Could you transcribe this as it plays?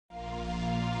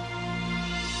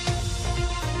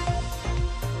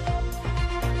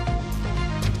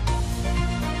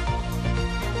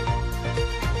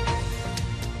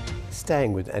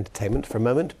Staying with entertainment for a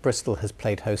moment, Bristol has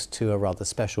played host to a rather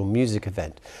special music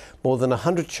event. More than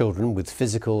 100 children with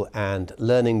physical and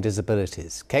learning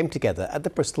disabilities came together at the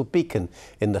Bristol Beacon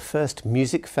in the first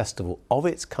music festival of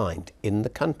its kind in the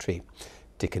country.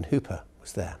 Dickon Hooper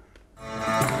was there.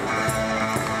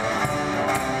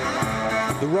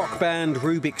 The rock band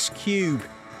Rubik's Cube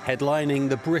headlining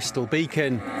the Bristol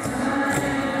Beacon.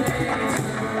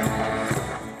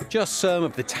 Just some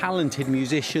of the talented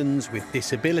musicians with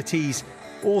disabilities,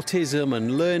 autism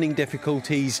and learning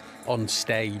difficulties on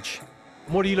stage.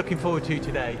 What are you looking forward to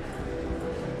today?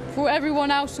 For everyone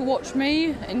else to watch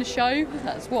me in the show,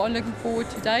 that's what I'm looking forward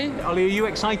to today. Ollie, are you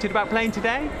excited about playing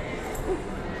today?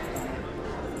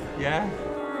 Yeah?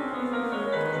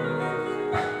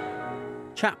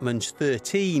 Chapman's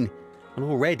 13 and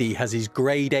already has his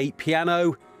grade 8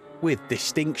 piano with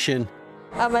distinction.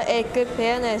 I'm a good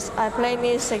pianist. I play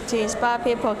music to inspire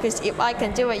people because if I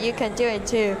can do it, you can do it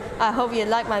too. I hope you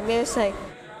like my music.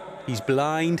 He's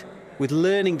blind, with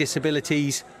learning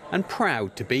disabilities and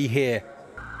proud to be here.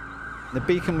 The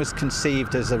Beacon was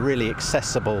conceived as a really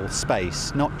accessible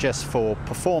space, not just for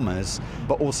performers,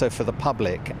 but also for the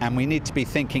public. And we need to be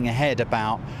thinking ahead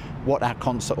about what our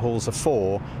concert halls are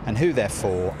for and who they're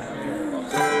for.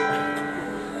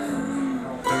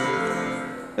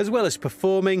 As well as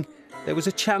performing, there was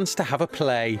a chance to have a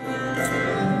play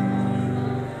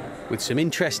with some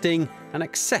interesting and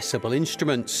accessible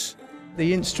instruments.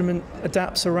 The instrument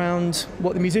adapts around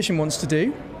what the musician wants to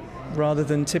do, rather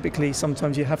than typically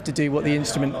sometimes you have to do what the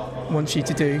instrument wants you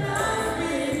to do.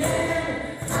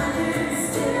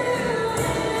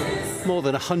 More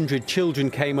than 100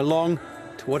 children came along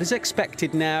to what is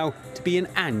expected now to be an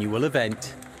annual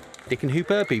event. Dickon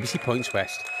Hooper, BBC Points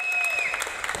West.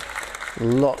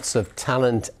 Lots of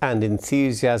talent and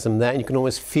enthusiasm there, and you can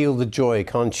almost feel the joy,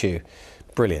 can't you?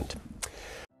 Brilliant.